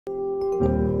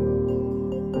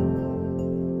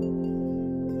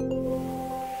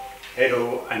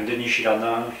Hello, I'm Denis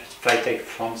Gillardin, PHYTEC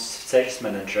France Sales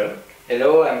Manager.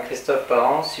 Hello, I'm Christophe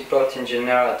Parent, Support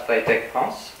Engineer at PHYTEC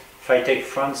France. PHYTEC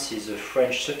France is a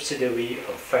French subsidiary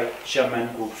of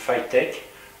German group PHYTEC.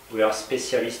 We are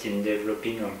specialists in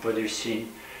developing and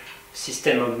producing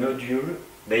system of module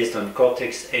based on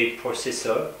Cortex-A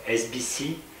processor,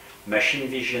 SBC, machine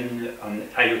vision and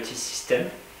IoT system.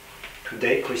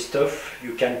 Today, Christophe,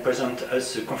 you can present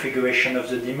us the configuration of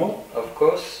the demo? Of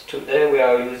course, today we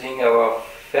are using our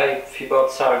Freeboard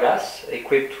Sargas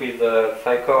equipped with a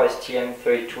 5-core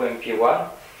STM32MP1,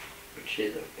 which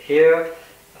is here.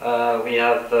 We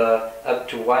have up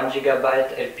to 1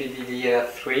 GB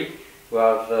LPDDR3. We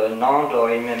have NAND or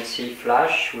eMMC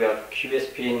flash. We have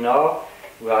QSP NOR.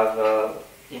 We have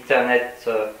Ethernet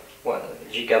 1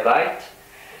 GB.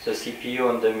 The CPU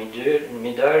on the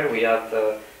middle. We have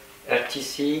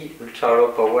RTC, ultra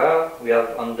low power. We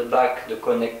have on the back the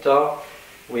connector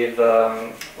with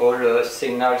all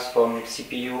signals from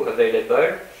CPU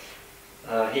available.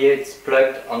 Here it's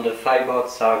plugged on the Freeboard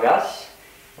Sargas.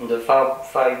 On the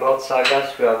Freeboard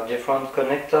Sargas we have different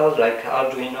connectors like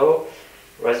Arduino,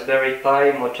 Raspberry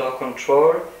Pi, motor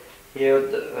control. Here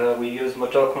we use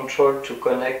motor control to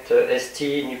connect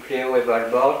STMicroelectronics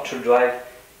board to drive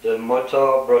the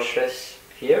motor brushless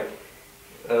here.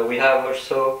 We have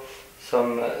also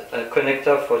some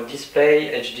connector for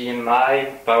display,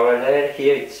 HDMI, parallel.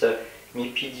 Here it's a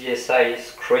MIPI DSI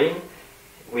screen.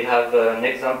 We have an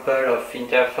example of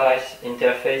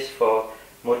interface for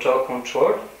motor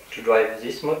control to drive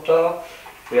this motor.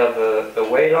 We have a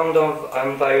wayland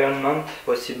environment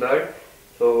possible.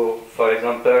 So, for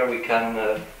example, we can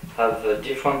have a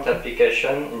different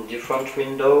application in different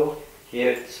windows.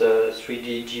 Here it's a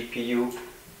 3D GPU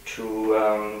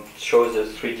to show the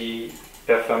 3D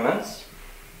performance.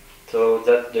 So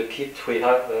that's the kit we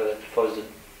have for the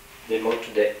demo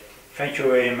today. Thank you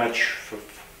very much,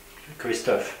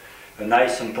 Christophe. A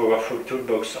nice and powerful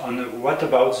toolbox. And what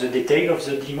about the detail of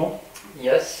the demo?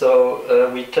 Yes, so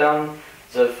we turn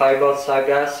the Freeboard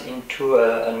Sargas into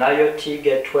an IoT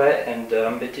gateway and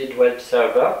embedded web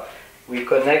server. We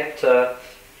connect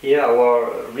here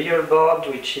our real board,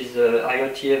 which is a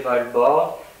IoT eval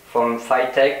board from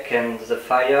PHYTEC and the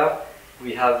Fire.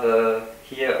 We have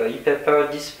here a e-paper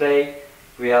display.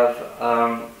 We have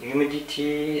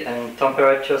humidity and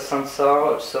temperature sensor,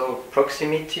 also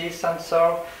proximity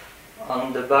sensor.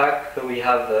 On the back we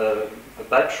have a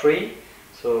battery,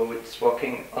 so it's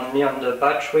working only on the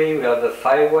battery. We have a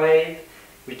 5-wave,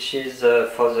 which is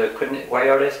for the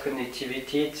wireless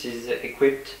connectivity. It is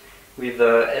equipped with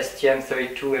a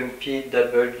STM32MP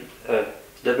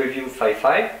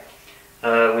W55,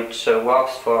 which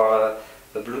works for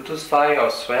Bluetooth 5 or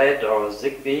Thread or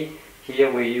Zigbee. Here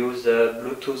we use the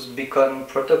Bluetooth beacon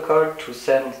protocol to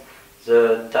send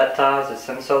the data, the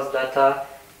sensors data,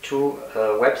 to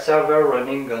a web server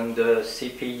running on the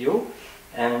CPU.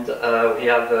 And we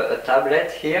have a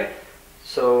tablet here.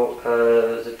 So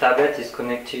the tablet is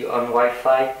connected on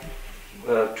Wi-Fi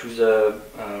to the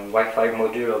Wi-Fi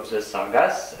module of the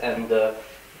Sargas, and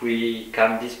we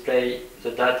can display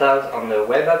the data on the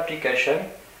web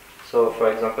application. So for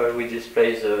example, we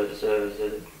display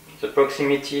the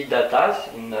proximity data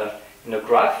in a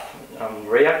graph on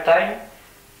real time,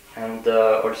 and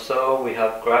also we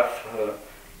have graph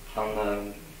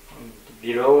on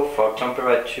below for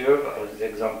temperature, as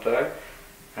example,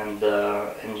 and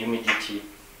humidity.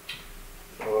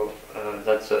 So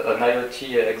that's an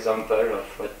IoT example of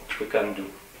what we can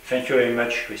do. Thank you very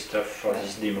much, Christophe, for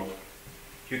this demo.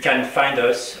 You can find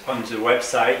us on the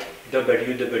website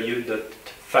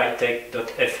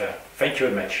www.phytec.fr. Thank you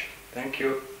very much. Thank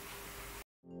you.